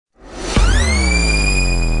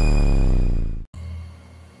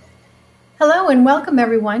and welcome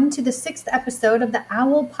everyone to the sixth episode of the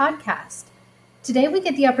OWL podcast. Today we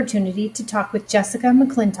get the opportunity to talk with Jessica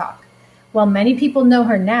McClintock. While many people know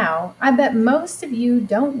her now, I bet most of you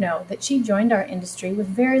don't know that she joined our industry with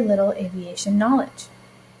very little aviation knowledge.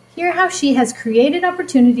 Hear how she has created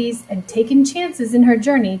opportunities and taken chances in her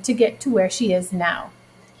journey to get to where she is now.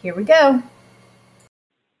 Here we go.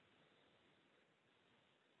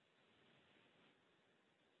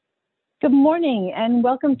 Good morning and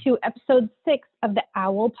welcome to episode 6 of the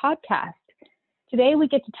OWL podcast. Today we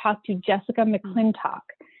get to talk to Jessica McClintock.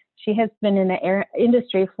 She has been in the air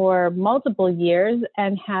industry for multiple years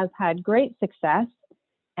and has had great success.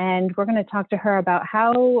 And we're going to talk to her about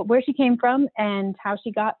where she came from and how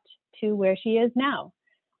she got to where she is now.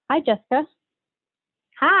 Hi, Jessica.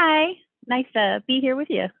 Hi, nice to be here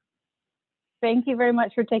with you. Thank you very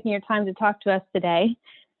much for taking your time to talk to us today.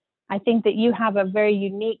 I think that you have a very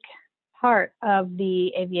unique part of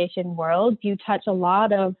the aviation world. You touch a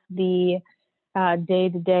lot of the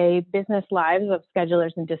day-to-day business lives of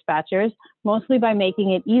schedulers and dispatchers, mostly by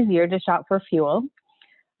making it easier to shop for fuel.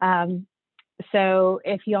 So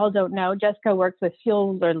if you all don't know, Jessica works with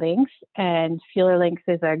Fueler Links, and Fueler Links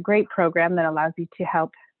is a great program that allows you to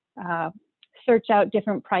help search out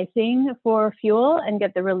different pricing for fuel and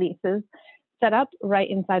get the releases set up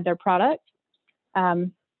right inside their product.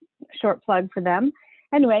 Short plug for them.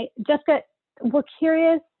 Anyway, Jessica, we're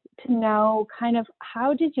curious to know kind of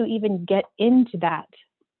how did you even get into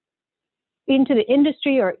the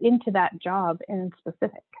industry or into that job in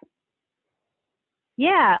specific?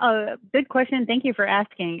 Yeah, good question. Thank you for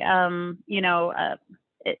asking.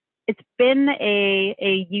 It's been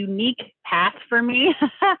a unique path for me.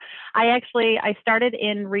 I started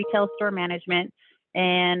in retail store management,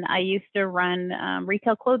 and I used to run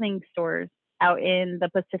retail clothing stores out in the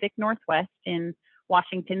Pacific Northwest in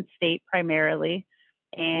Washington State primarily.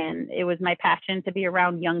 And it was my passion to be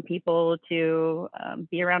around young people, to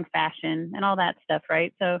be around fashion and all that stuff,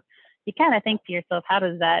 right? So you kind of think to yourself, how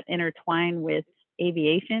does that intertwine with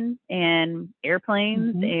aviation and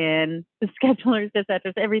airplanes and the schedulers,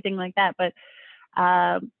 dispatchers, everything like that? But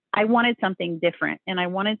I wanted something different, and I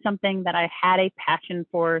wanted something that I had a passion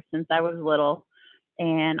for since I was little.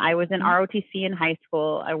 And I was in ROTC in high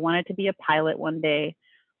school. I wanted to be a pilot one day.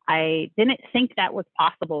 I didn't think that was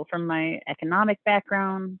possible from my economic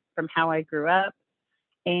background, from how I grew up.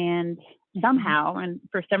 And somehow, and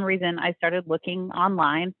for some reason, I started looking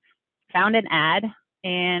online, found an ad,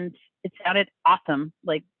 and it sounded awesome,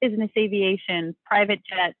 like business aviation, private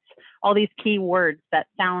jets, all these key words that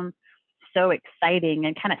sound so exciting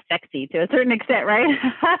and kind of sexy to a certain extent, right?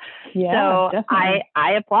 Yeah, so definitely.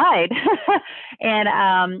 I applied,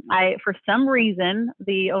 and for some reason,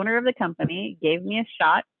 the owner of the company gave me a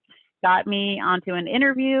shot, got me onto an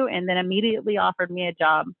interview, and then immediately offered me a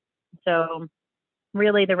job. So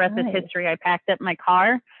really, the rest is history. I packed up my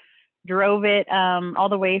car, drove it all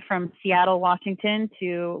the way from Seattle, Washington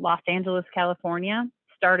to Los Angeles, California.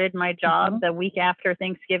 Started my job the week after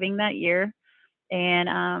Thanksgiving that year. And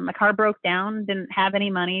my car broke down, didn't have any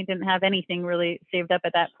money, didn't have anything really saved up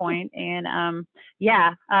at that point. And kind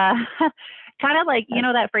of like,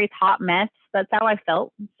 that phrase, hot mess. That's how I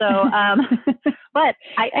felt. So, but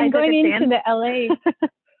I going into the LA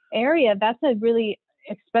area, that's a really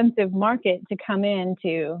expensive market to come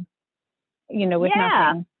into, with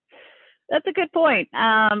nothing. That's a good point.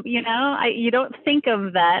 You don't think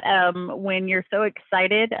of that when you're so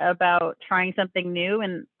excited about trying something new.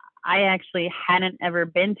 And I actually hadn't ever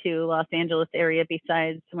been to Los Angeles area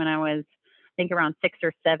besides when I was, I think, around 6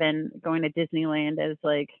 or 7, going to Disneyland as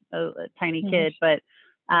like a tiny kid. But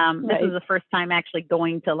this was the first time actually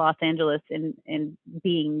going to Los Angeles and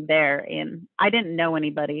being there. And I didn't know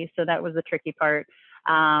anybody, so that was the tricky part.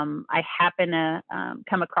 I happened to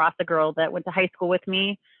come across a girl that went to high school with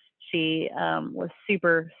me. She was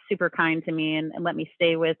super, super kind to me and let me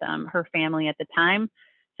stay with her family at the time,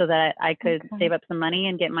 so that I could save up some money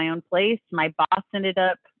and get my own place. My boss ended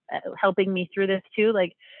up helping me through this too.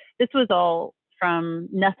 Like, this was all from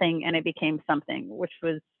nothing and it became something, which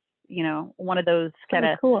was, one of those kind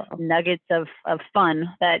of nuggets of fun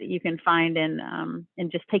that you can find in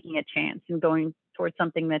just taking a chance and going towards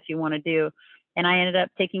something that you want to do. And I ended up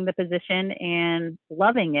taking the position and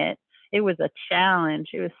loving it. It was a challenge.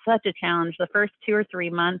 It was such a challenge. The first 2 or 3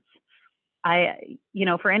 months,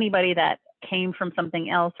 for anybody that came from something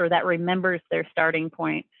else or that remembers their starting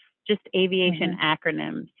point, just aviation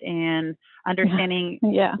acronyms and understanding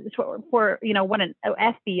for what an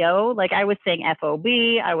FBO, like I was saying FOB,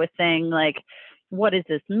 I was saying like, what does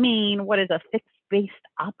this mean? What is a fixed based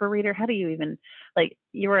operator. How do you even, like,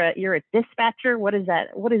 you're a dispatcher? What is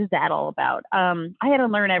that all about? I had to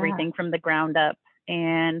learn everything from the ground up.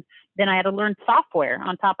 And then I had to learn software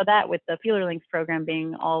on top of that, with the Feeler Links program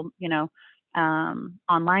being all,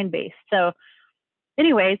 online based. So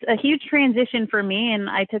anyways, a huge transition for me, and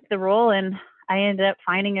I took the role, and I ended up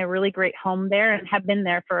finding a really great home there and have been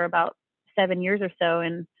there for about 7 years or so.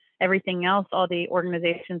 And everything else, all the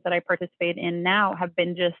organizations that I participate in now have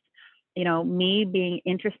been just, me being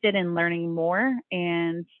interested in learning more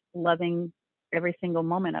and loving every single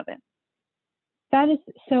moment of it. That is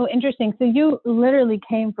so interesting. So you literally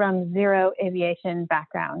came from zero aviation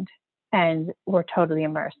background and were totally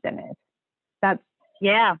immersed in it. That's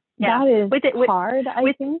yeah. That is hard,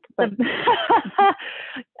 I think. But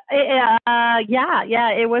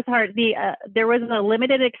it was hard. There was a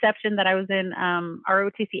limited exception that I was in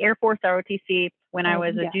ROTC, Air Force ROTC, when I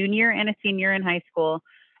was a junior and a senior in high school.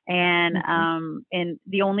 And and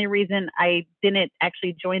the only reason I didn't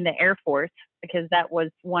actually join the Air Force, because that was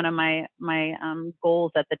one of my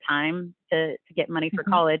goals at the time, to get money for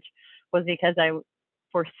college, was because I,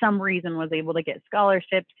 for some reason, was able to get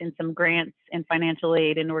scholarships and some grants and financial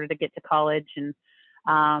aid in order to get to college. And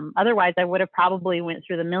otherwise, I would have probably went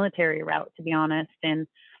through the military route, to be honest. And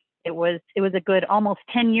it was a good almost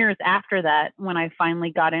 10 years after that when I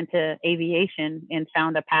finally got into aviation and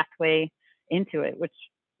found a pathway into it, which,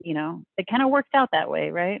 it kind of worked out that way,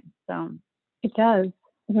 right? So it does.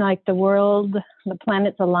 Like the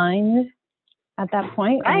planets aligned at that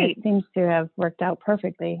point, right? And it seems to have worked out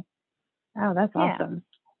perfectly. Oh, that's awesome.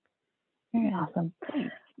 Very awesome.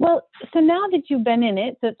 Well, so now that you've been in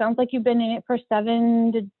it, so it sounds like you've been in it for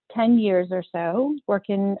 7 to 10 years or so,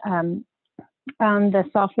 working on the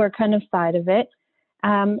software kind of side of it.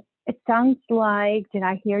 It sounds like, did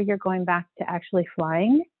I hear you're going back to actually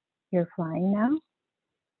flying? You're flying now?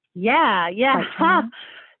 Yeah.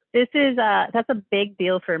 This is that's a big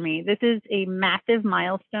deal for me. This is a massive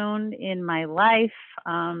milestone in my life,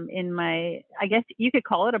 I guess you could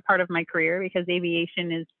call it a part of my career, because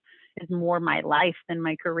aviation is more my life than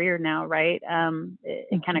my career now, right?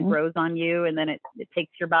 It kind of grows on you, and then it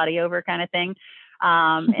takes your body over, kind of thing.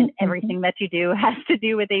 And everything that you do has to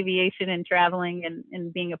do with aviation and traveling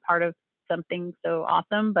and being a part of something so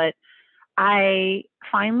awesome. But I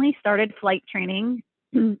finally started flight training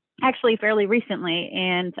actually fairly recently.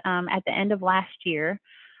 And at the end of last year,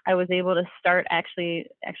 I was able to start actually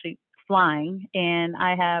flying. And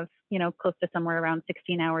I have, close to somewhere around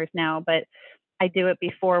 16 hours now, but I do it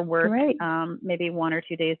before work, maybe 1 or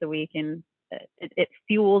 2 days a week. And it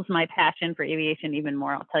fuels my passion for aviation even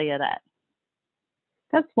more. I'll tell you that.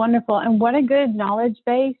 That's wonderful. And what a good knowledge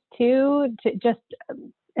base too, to just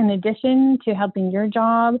in addition to helping your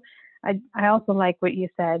job. I also like what you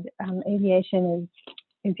said. Aviation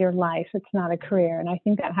is your life. It's not a career. And I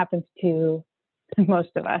think that happens to most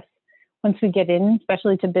of us. Once we get in,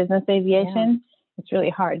 especially to business aviation, it's really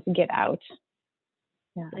hard to get out.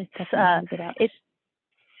 Yeah, it's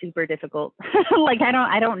super difficult. Like,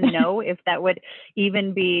 I don't know if that would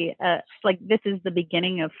even be like, this is the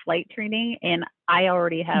beginning of flight training, and I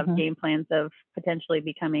already have game plans of potentially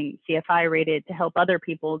becoming CFI rated to help other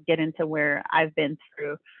people get into where I've been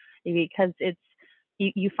through, because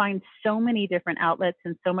you find so many different outlets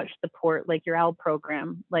and so much support, like your OWL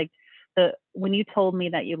program. Like, when you told me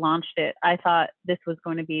that you launched it, I thought this was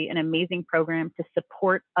going to be an amazing program to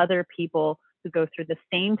support other people who go through the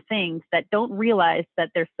same things that don't realize that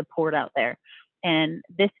there's support out there. And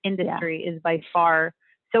this industry is by far,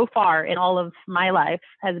 so far in all of my life,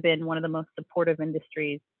 has been one of the most supportive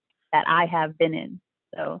industries that I have been in.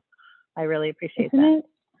 So I really appreciate that.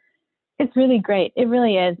 It's really great. It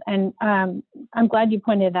really is. And I'm glad you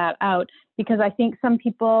pointed that out, because I think some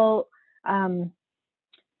people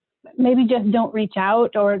maybe just don't reach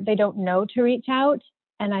out, or they don't know to reach out.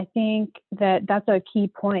 And I think that that's a key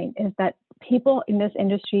point, is that people in this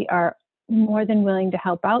industry are more than willing to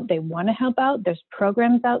help out. They want to help out. There's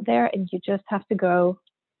programs out there, and you just have to go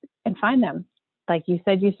and find them. Like you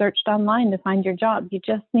said, you searched online to find your job. You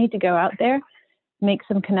just need to go out there, make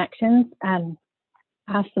some connections, and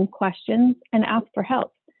ask some questions and ask for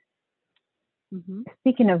help.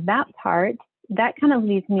 Speaking of that part, that kind of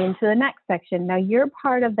leads me into the next section. Now, you're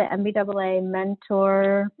part of the NBAA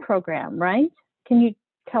mentor program, right? Can you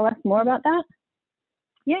tell us more about that?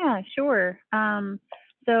 Yeah, sure.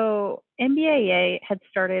 So NBAA had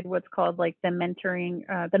started what's called like the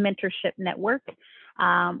mentorship network,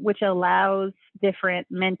 which allows different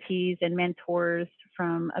mentees and mentors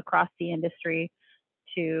from across the industry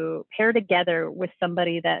to pair together with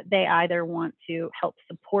somebody that they either want to help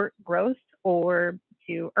support growth or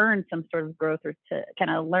to earn some sort of growth, or to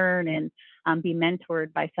kind of learn and be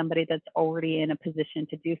mentored by somebody that's already in a position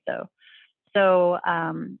to do so. So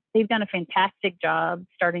they've done a fantastic job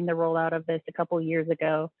starting the rollout of this a couple of years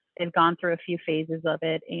ago. They've gone through a few phases of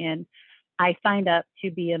it, and I signed up to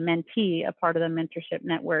be a mentee, a part of the mentorship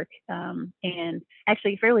network, and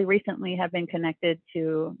actually fairly recently have been connected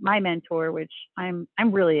to my mentor, which I'm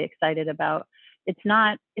really excited about. It's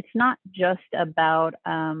not just about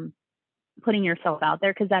putting yourself out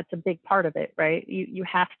there, because that's a big part of it, right? You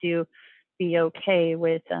have to be okay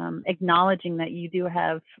with acknowledging that you do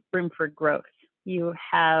have room for growth. You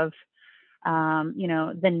have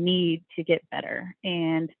the need to get better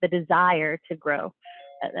and the desire to grow.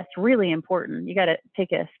 That's really important. You got to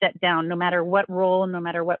take a step down, no matter what role, no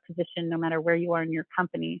matter what position, no matter where you are in your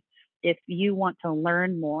company. If you want to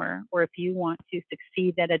learn more, or if you want to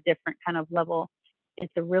succeed at a different kind of level,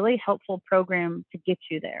 it's a really helpful program to get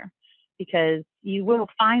you there, because you will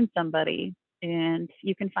find somebody, and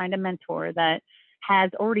you can find a mentor that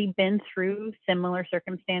has already been through similar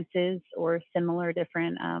circumstances or similar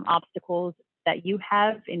different obstacles that you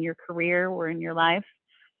have in your career or in your life,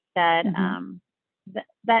 that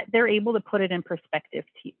that they're able to put it in perspective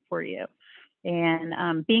for you.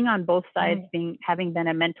 And being on both sides, having been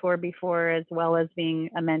a mentor before as well as being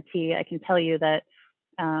a mentee, I can tell you that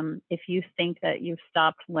if you think that you've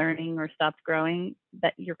stopped learning or stopped growing,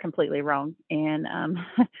 that you're completely wrong. And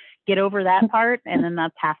get over that part, and then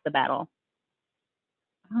that's half the battle.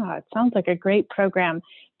 Oh, it sounds like a great program.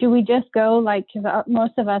 Do we just go, because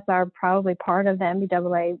most of us are probably part of the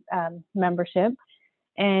MBAA membership,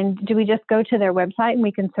 and do we just go to their website and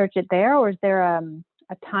we can search it there, or is there a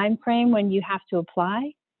time frame when you have to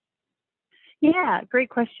apply? Yeah, great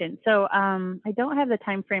question. So I don't have the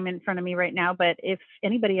time frame in front of me right now, but if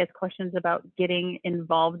anybody has questions about getting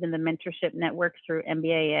involved in the mentorship network through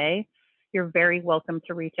MBAA, you're very welcome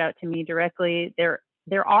to reach out to me directly.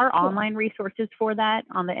 There are online resources for that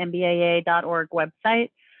on the mbaa.org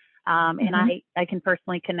website, and I can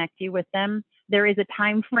personally connect you with them. There is a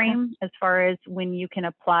time frame as far as when you can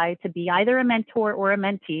apply to be either a mentor or a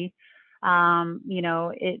mentee.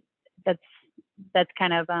 That's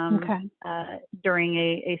kind of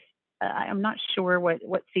during I'm not sure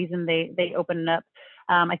what season they open it up.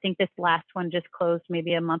 I think this last one just closed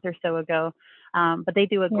maybe a month or so ago. But they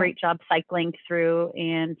do a great job cycling through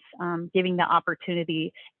and giving the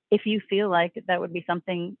opportunity. If you feel like that would be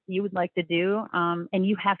something you would like to do, and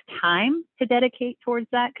you have time to dedicate towards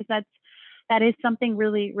that, because that is something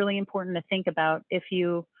really, really important to think about. If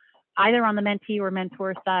you either on the mentee or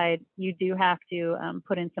mentor side, you do have to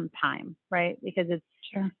put in some time, right? Because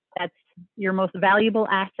that's your most valuable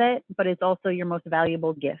asset, but it's also your most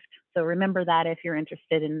valuable gift. So remember that if you're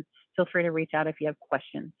interested, and feel free to reach out if you have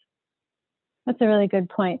questions. That's a really good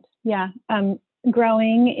point. Yeah.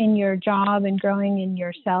 Growing in your job and growing in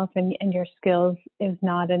yourself and your skills is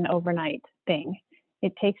not an overnight thing.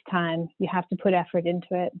 It takes time. You have to put effort into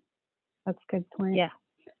it. That's a good point. Yeah,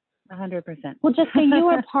 100%. Well, Jessica,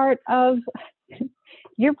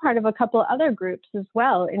 you're part of a couple other groups as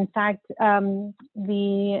well. In fact,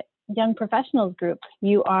 the Young Professionals group,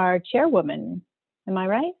 you are chairwoman. Am I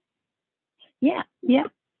right? Yeah.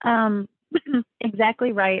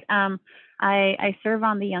 Exactly right. I serve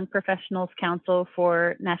on the Young Professionals Council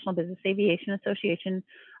for National Business Aviation Association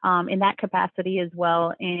in that capacity as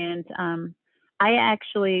well. And I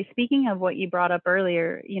actually, speaking of what you brought up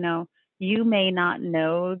earlier, you may not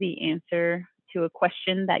know the answer to a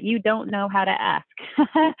question that you don't know how to ask.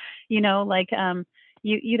 You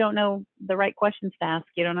don't know the right questions to ask.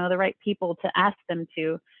 You don't know the right people to ask them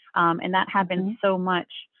to. And that happens so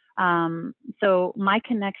much. So my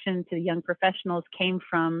connection to the Young Professionals came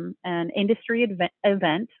from an industry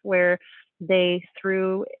event where they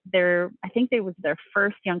threw I think it was their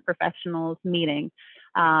first Young Professionals meeting.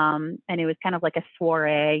 And it was kind of like a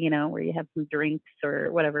soiree, where you have some drinks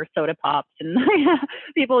or whatever, soda pops, and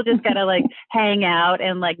people just kind of hang out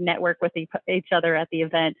and network with each other at the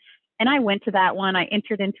event. And I went to that one. I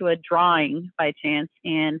entered into a drawing by chance,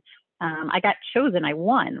 and I got chosen. I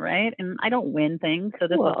won, right? And I don't win things, so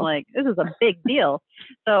this is a big deal.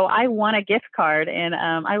 So I won a gift card, and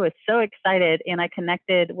I was so excited. And I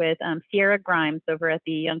connected with Sierra Grimes over at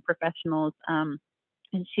the Young Professionals,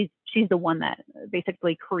 and she's the one that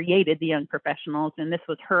basically created the Young Professionals, and this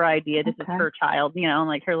was her idea. This is her child,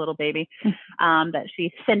 her little baby, that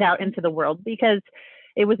she sent out into the world, because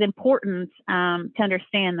it was important to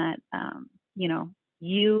understand that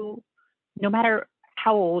you, no matter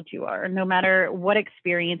how old you are, no matter what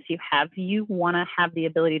experience you have, you want to have the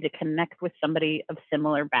ability to connect with somebody of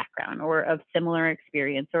similar background or of similar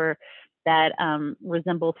experience, or that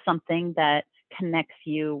resembles something that connects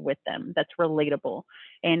you with them, that's relatable.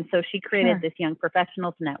 And so she created this Young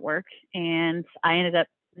Professionals Network, and I ended up,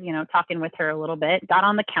 talking with her a little bit, got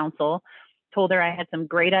on the council, told her I had some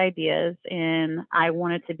great ideas and I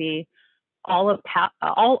wanted to be all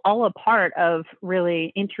a part of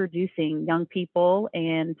really introducing young people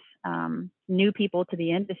and new people to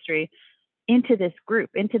the industry into this group,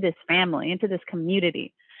 into this family, into this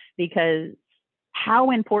community, because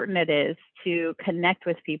how important it is to connect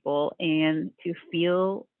with people and to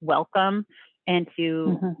feel welcome and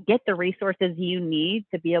to get the resources you need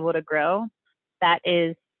to be able to grow. That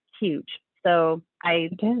is huge. So I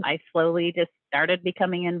slowly just started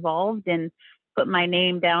becoming involved and put my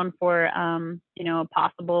name down for, a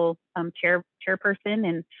possible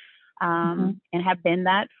chairperson, and have been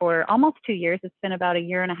that for almost 2 years. It's been about a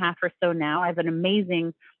year and a half or so now. I have an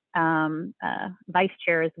amazing vice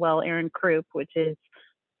chair as well, Erin Krupp, which is,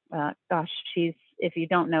 she's, if you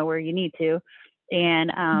don't know her, you need to.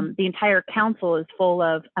 And the entire council is full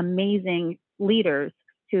of amazing leaders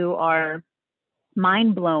who are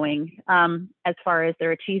mind-blowing as far as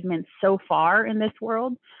their achievements so far in this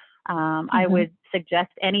world. I would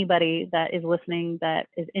suggest anybody that is listening that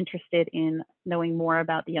is interested in knowing more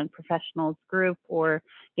about the Young Professionals group or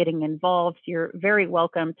getting involved, you're very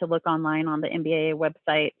welcome to look online on the MBAA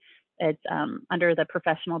website. It's under the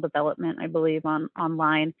professional development, I believe,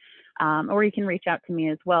 online, or you can reach out to me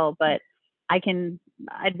as well. But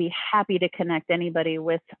I'd be happy to connect anybody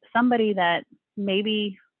with somebody that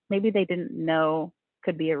maybe they didn't know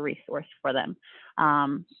could be a resource for them.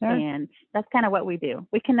 And that's kind of what we do.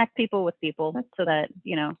 We connect people with people so that,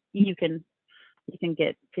 you can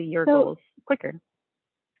get to your goals quicker.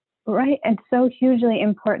 Right. And so hugely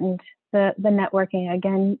important, the networking,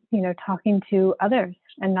 again, talking to others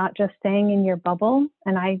and not just staying in your bubble.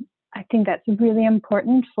 And I think that's really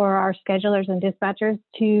important for our schedulers and dispatchers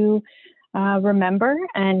to remember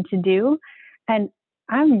and to do. And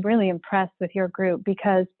I'm really impressed with your group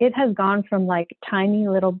because it has gone from like tiny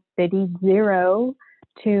little bitty zero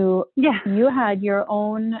to you had your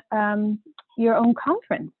own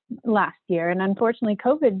conference last year. And unfortunately,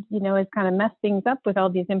 COVID, has kind of messed things up with all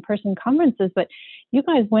these in-person conferences, but you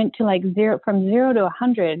guys went to from zero to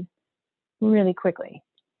 100 really quickly.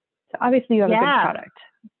 So obviously you have a good product.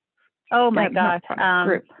 Oh my gosh.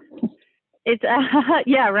 Group. It's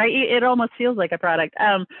right. It almost feels like a product.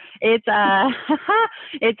 It's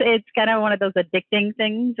it's kind of one of those addicting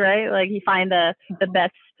things, right? Like you find the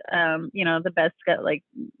best, the best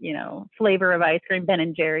flavor of ice cream, Ben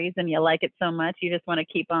and Jerry's, and you like it so much you just want to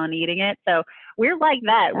keep on eating it. So we're like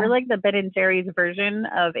that. Yeah. We're like the Ben and Jerry's version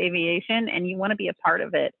of aviation, and you want to be a part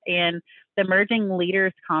of it. And the Emerging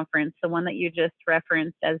Leaders Conference, the one that you just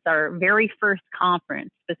referenced as our very first conference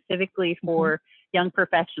specifically for young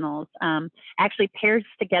professionals, actually pairs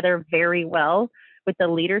together very well with the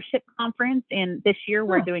leadership conference. And this year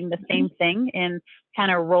we're doing the same thing and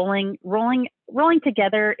kind of rolling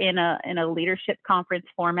together in a leadership conference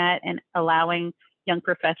format and allowing young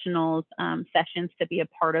professionals sessions to be a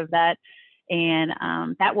part of that. And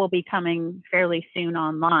that will be coming fairly soon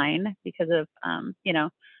online because of,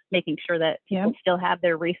 making sure that people still have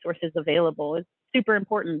their resources available is super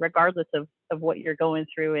important regardless of what you're going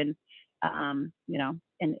through and,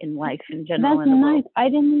 in life in general. That's nice. I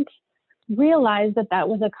didn't realize that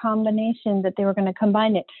was a combination, that they were going to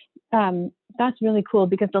combine it. That's really cool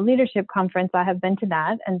because the leadership conference, I have been to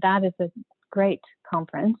that, and that is a great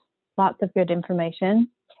conference. Lots of good information.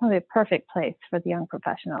 It's probably a perfect place for the young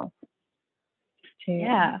professionals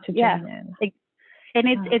to join in. And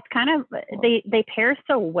it's kind of, they pair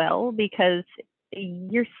so well because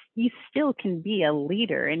you still can be a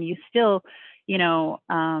leader and you still,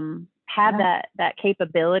 have that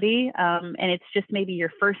capability. And it's just maybe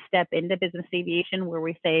your first step into business aviation where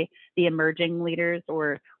we say the emerging leaders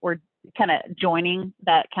or kind of joining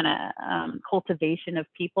that kind of cultivation of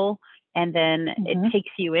people. And then it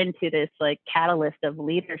takes you into this like catalyst of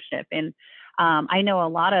leadership. And I know a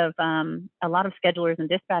lot of schedulers and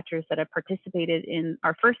dispatchers that have participated in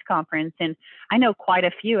our first conference, and I know quite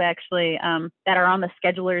a few actually that are on the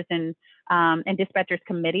schedulers and dispatchers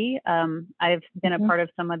committee. I've been a part of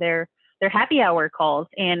some of their happy hour calls,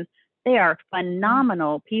 and they are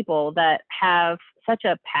phenomenal people that have such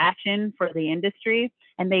a passion for the industry,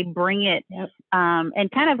 and they bring it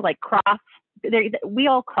and kind of like we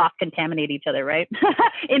all cross-contaminate each other, right?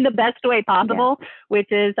 In the best way possible,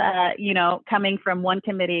 which is, coming from one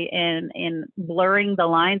committee and blurring the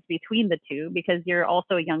lines between the two, because you're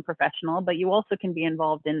also a young professional, but you also can be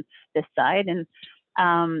involved in this side. And,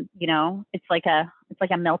 it's like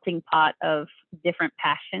a melting pot of different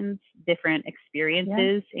passions, different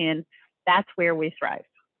experiences, and that's where we thrive.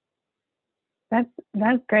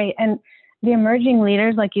 That's great. And the emerging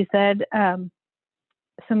leaders, like you said,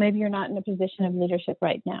 so maybe you're not in a position of leadership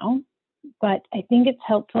right now, but I think it's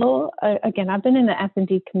helpful. Again, I've been in the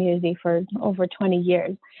S&D community for over 20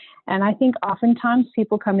 years. And I think oftentimes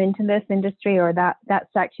people come into this industry or that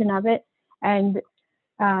section of it, and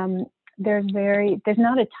there's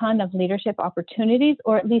not a ton of leadership opportunities,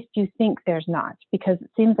 or at least you think there's not, because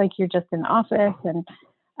it seems like you're just in office. And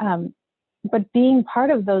but being part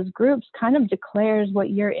of those groups kind of declares what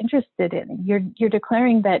you're interested in. You're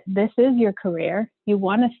declaring that this is your career, you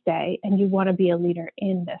want to stay, and you want to be a leader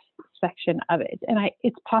in this section of it. And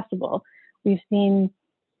it's possible. We've seen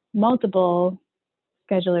multiple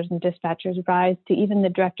schedulers and dispatchers rise to even the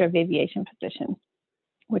director of aviation position,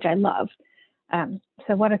 which I love.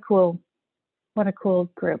 So what a cool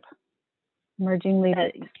group, emerging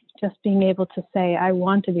leaders, just being able to say, I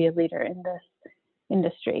want to be a leader in this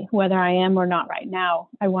industry, whether I am or not right now,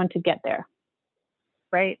 I want to get there.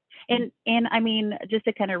 Right. And I mean, just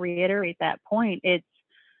to kind of reiterate that point, it's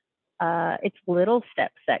little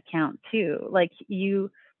steps that count too. Like you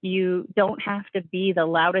don't have to be the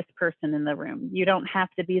loudest person in the room. You don't have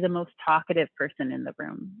to be the most talkative person in the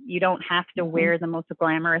room. You don't have to wear the most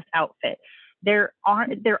glamorous outfit. There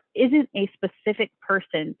isn't a specific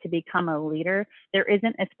person to become a leader. There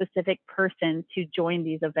isn't a specific person to join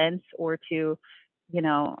these events or to,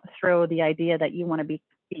 throw the idea that you want to be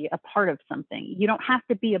a part of something. You don't have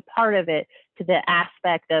to be a part of it to the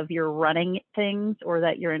aspect of you're running things or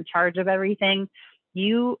that you're in charge of everything.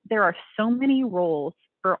 There are so many roles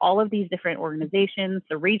for all of these different organizations,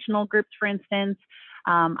 the regional groups, for instance.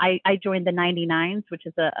 I joined the 99s, which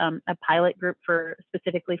is a pilot group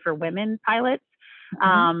specifically for women pilots.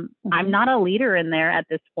 I'm not a leader in there at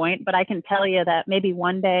this point, but I can tell you that maybe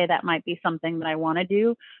one day that might be something that I want to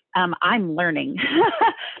do. I'm learning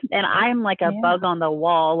and I'm like a bug on the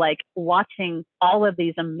wall, like watching all of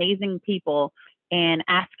these amazing people and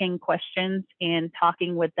asking questions and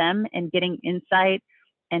talking with them and getting insight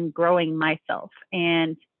and growing myself.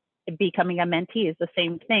 And becoming a mentee is the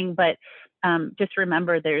same thing, but just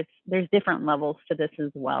remember there's different levels to this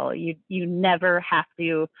as well. You never have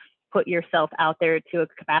to put yourself out there to a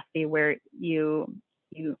capacity where you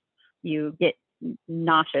get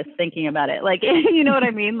nauseous thinking about it. Like, you know what I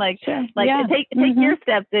mean? Like, take your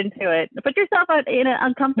steps into it. Put yourself in an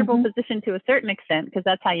uncomfortable position to a certain extent, because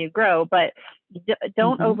that's how you grow, but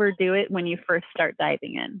don't overdo it when you first start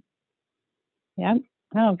diving in. Yeah.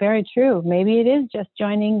 Oh, very true. Maybe it is just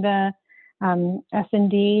joining the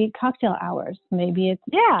S&D cocktail hours. Maybe it's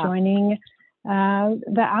joining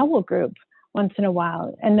the OWL group once in a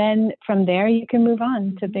while. And then from there, you can move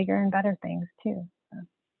on to bigger and better things too. So,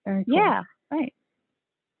 very cool. Yeah, right.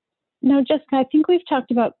 Now, Jessica, I think we've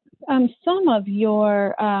talked about some of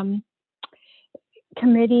your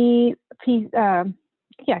committees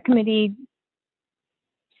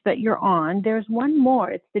that you're on. There's one more.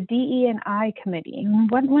 It's the DE&I committee.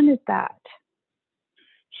 What one is that?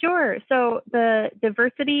 Sure. So the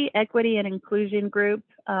Diversity, Equity, and Inclusion Group,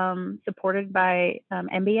 supported by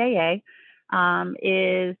MBAA,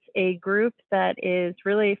 is a group that is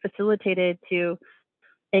really facilitated to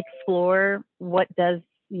explore what does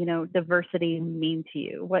diversity mean to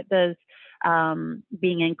you? What does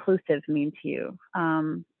being inclusive mean to you?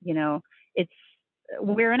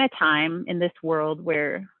 We're in a time in this world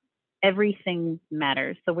where everything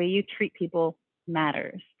matters. The way you treat people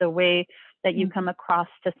matters. The way that you come across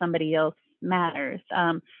to somebody else matters.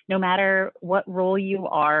 No matter what role you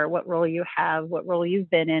are, what role you have, what role you've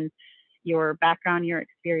been in, your background, your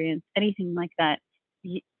experience, anything like that,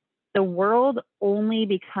 the world only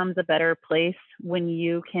becomes a better place when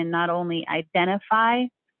you can not only identify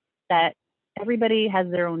that everybody has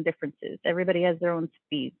their own differences, everybody has their own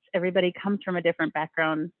speeds, everybody comes from a different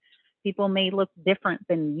background. People may look different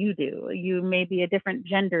than you do. You may be a different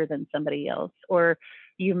gender than somebody else, or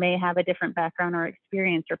you may have a different background or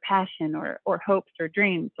experience or passion or hopes or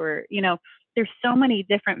dreams, or, there's so many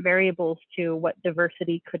different variables to what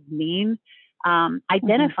diversity could mean.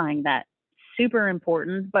 Identifying that, super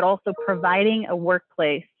important, but also providing a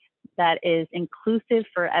workplace that is inclusive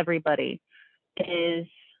for everybody is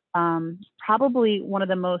probably one of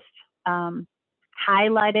the most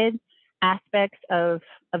highlighted aspects of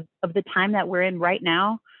the time that we're in right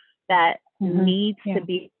now that needs to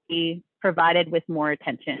be provided with more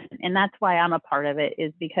attention. And that's why I'm a part of it,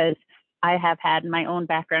 is because I have had my own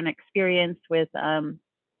background experience with,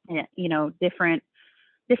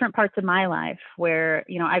 different parts of my life where,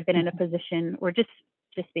 I've been in a position where just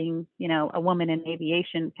being, a woman in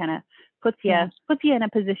aviation kind of puts you in a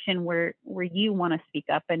position where you want to speak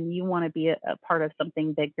up and you want to be a part of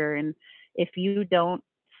something bigger. And if you don't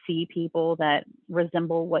see people that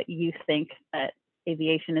resemble what you think that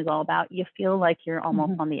aviation is all about, you feel like you're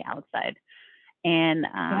almost on the outside. And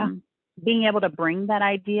being able to bring that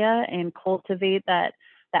idea and cultivate that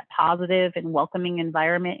positive and welcoming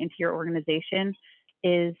environment into your organization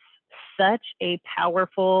is such a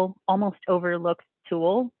powerful, almost overlooked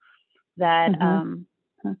tool that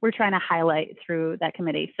we're trying to highlight through that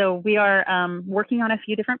committee. So we are working on a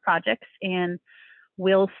few different projects, and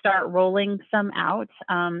we'll start rolling some out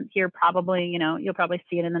here probably, you'll probably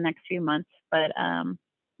see it in the next few months, but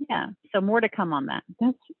so more to come on that.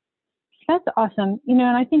 That's awesome. And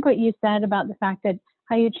I think what you said about the fact that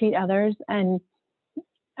how you treat others and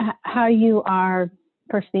how you are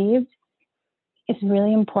perceived is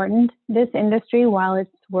really important. This industry, while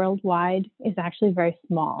it's worldwide, is actually very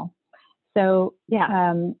small. So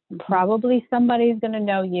probably somebody's going to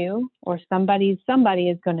know you, or somebody is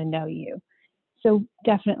going to know you. So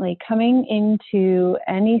definitely coming into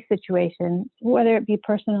any situation, whether it be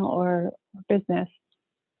personal or business,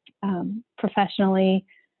 professionally,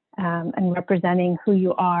 and representing who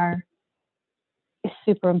you are is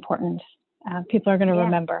super important. People are going to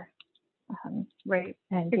remember. Right.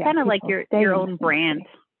 And you're kind of like your own brand,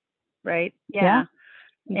 right? Yeah.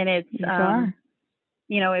 And it's,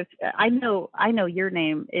 if I know your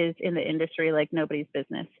name is in the industry like nobody's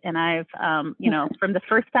business. And I've, from the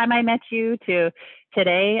first time I met you to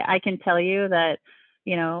today, I can tell you that,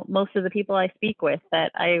 most of the people I speak with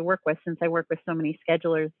that I work with, since I work with so many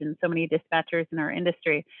schedulers and so many dispatchers in our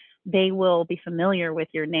industry, they will be familiar with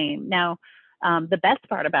your name. Now, the best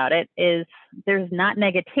part about it is there's not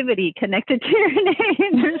negativity connected to your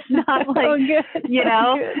name. There's not like,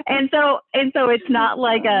 and so it's not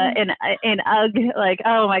like an ugh, like,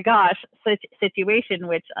 oh my gosh, situation,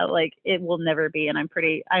 which like it will never be. And I'm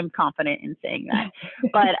confident in saying that,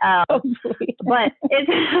 but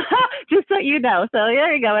it's just so you know. So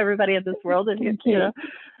there you go, everybody in this world.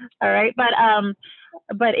 All right.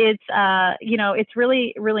 But it's, it's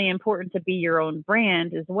really, really important to be your own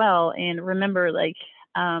brand as well. And remember, like,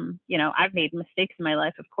 I've made mistakes in my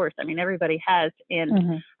life, of course. I mean, everybody has.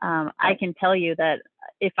 And I can tell you that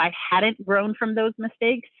if I hadn't grown from those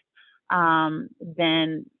mistakes,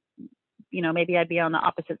 then, maybe I'd be on the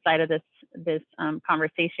opposite side of this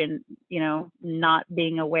conversation, not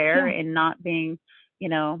being aware and not being,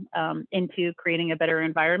 into creating a better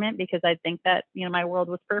environment, because I think that, my world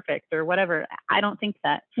was perfect or whatever. I don't think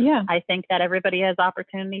that. Yeah. I think that everybody has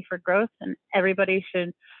opportunity for growth, and everybody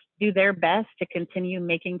should do their best to continue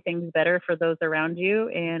making things better for those around you.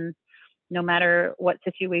 And no matter what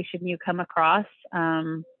situation you come across,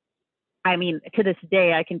 I mean, to this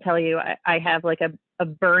day, I can tell you, I have like a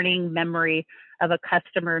burning memory of a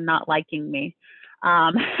customer not liking me.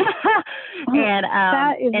 And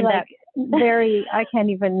that is very, I can't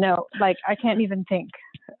even know, like, I can't even think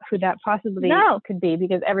who that possibly could be,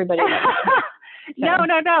 because everybody No,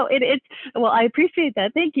 it's well, I appreciate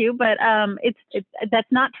that, thank you, but it's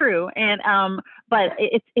that's not true. And but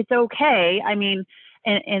it's okay. I mean,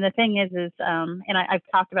 and the thing is and I've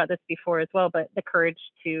talked about this before as well, but the courage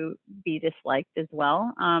to be disliked as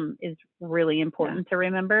well is really important to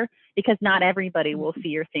remember, because not everybody will see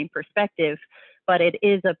your same perspective. But it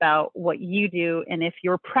is about what you do. And if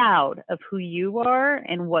you're proud of who you are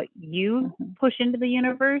and what you push into the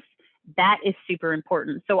universe, that is super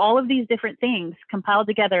important. So all of these different things compiled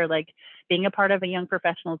together, like being a part of a young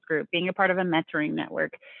professionals group, being a part of a mentoring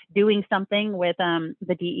network, doing something with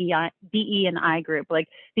the DE&I group, like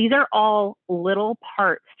these are all little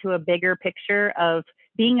parts to a bigger picture of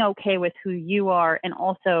being okay with who you are, and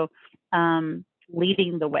also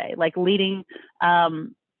leading the way, like leading,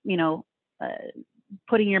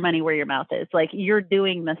 putting your money where your mouth is. Like you're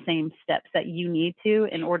doing the same steps that you need to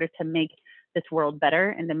in order to make this world better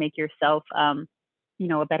and to make yourself, a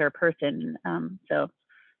better person. So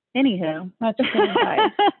anywho. That's good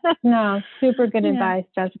advice. No, super good advice,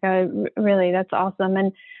 Jessica. Really, that's awesome.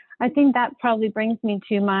 And I think that probably brings me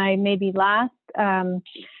to my maybe last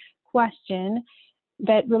question,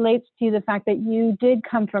 that relates to the fact that you did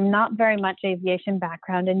come from not very much aviation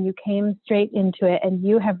background, and you came straight into it, and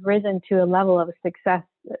you have risen to a level of success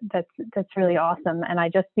that's really awesome. And I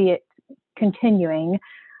just see it continuing.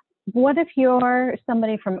 What if you're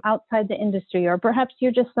somebody from outside the industry, or perhaps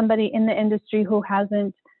you're just somebody in the industry who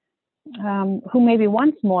hasn't, who maybe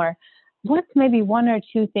wants more? What's maybe one or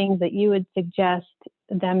two things that you would suggest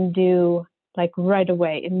them do, like right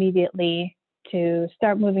away, immediately, to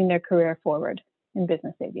start moving their career forward in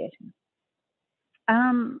business aviation?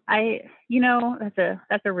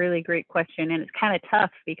 That's a really great question, and it's kind of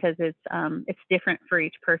tough because it's different for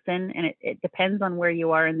each person, and it depends on where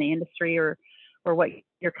you are in the industry or what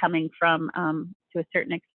you're coming from to a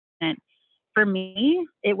certain For me,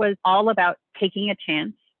 it was all about taking a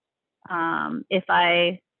chance. If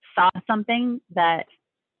I saw something that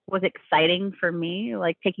was exciting for me,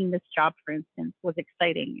 like taking this job, for instance, was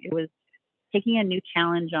exciting. It was taking a new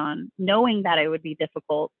challenge on, knowing that it would be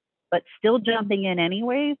difficult, but still jumping in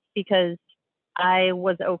anyways, because I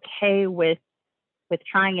was okay with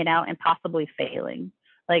trying it out and possibly failing.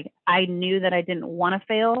 Like, I knew that I didn't want to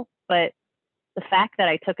fail, but the fact that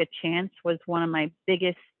I took a chance was one of my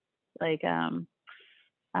biggest, like,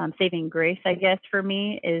 saving grace, I guess, for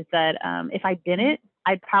me, is that if I didn't,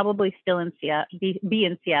 I'd probably still be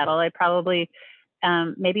in Seattle. I'd probably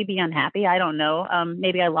maybe be unhappy. I don't know.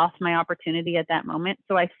 Maybe I lost my opportunity at that moment.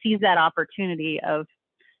 So I seized that opportunity of,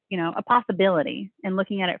 a possibility, and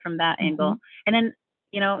looking at it from that angle. And then,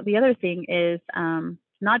 the other thing is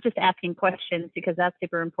not just asking questions, because that's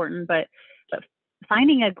super important, but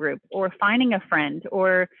finding a group or finding a friend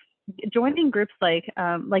or joining groups like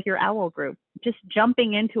your OWL group, just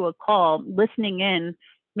jumping into a call, listening in,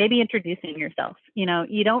 maybe introducing yourself.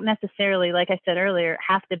 You don't necessarily, like I said earlier,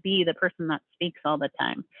 have to be the person that speaks all the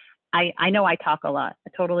time. I know I talk a lot.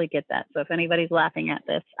 I totally get that. So if anybody's laughing at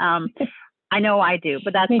this, I know I do,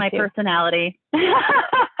 but that's my personality. That's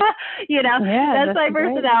my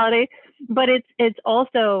personality. But it's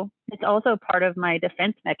also part of my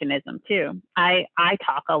defense mechanism too. I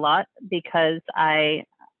talk a lot because I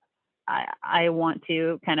want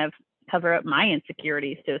to kind of cover up my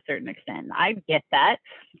insecurities to a certain extent. I get that.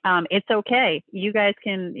 It's okay. You guys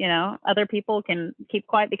can, other people can keep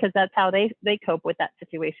quiet because that's how they cope with that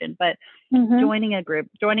situation. But joining a group,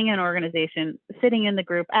 joining an organization, sitting in the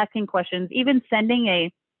group, asking questions, even sending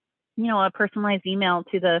a personalized email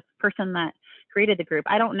to the person that created the group.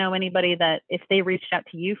 I don't know anybody that, if they reached out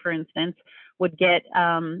to you, for instance, would get,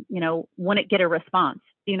 wouldn't get a response.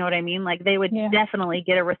 Do you know what I mean? Like, they would definitely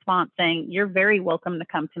get a response saying, you're very welcome to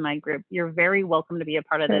come to my group. You're very welcome to be a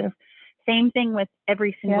part of this. Same thing with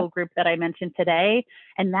every single group that I mentioned today.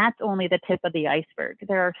 And that's only the tip of the iceberg.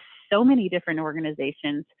 There are so many different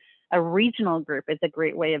organizations. A regional group is a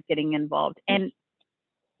great way of getting involved. And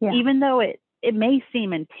even though it may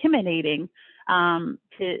seem intimidating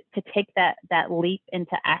to take that leap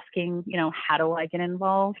into asking, how do I get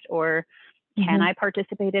involved? Or can I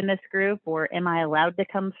participate in this group, or am I allowed to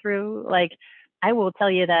come through? Like, I will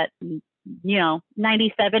tell you that,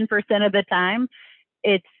 97% of the time,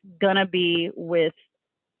 it's going to be with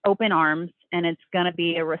open arms, and it's going to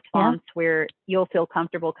be a response where you'll feel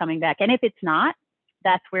comfortable coming back. And if it's not,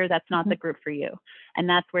 that's not the group for you. And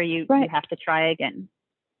that's where you have to try again.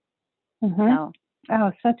 So.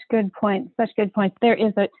 Oh, such good points. Such good points. There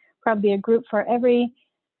is probably a group for every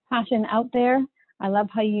passion out there. I love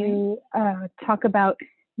how you talk about,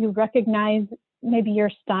 you recognize maybe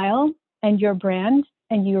your style and your brand,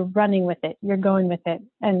 and you're running with it. You're going with it,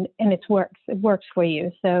 and it works. It works for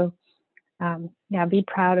you. So, be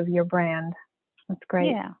proud of your brand. That's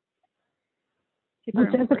great. Yeah. Well,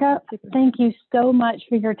 Jessica, thank you so much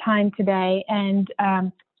for your time today. And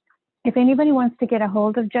if anybody wants to get a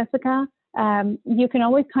hold of Jessica, you can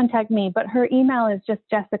always contact me, but her email is just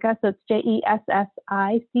Jessica, so it's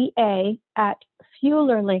JESSICA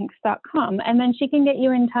 @fuelerlinks.com. And then she can get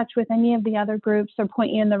you in touch with any of the other groups or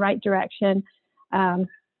point you in the right direction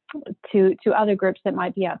to other groups that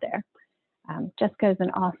might be out there. Jessica is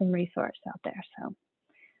an awesome resource out there. So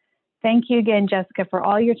thank you again, Jessica, for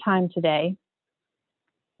all your time today.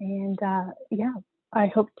 And I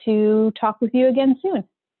hope to talk with you again soon.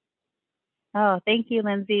 Oh, thank you,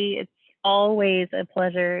 Lindsay. It's always a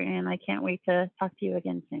pleasure, and I can't wait to talk to you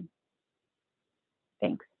again soon.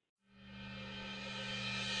 Thanks.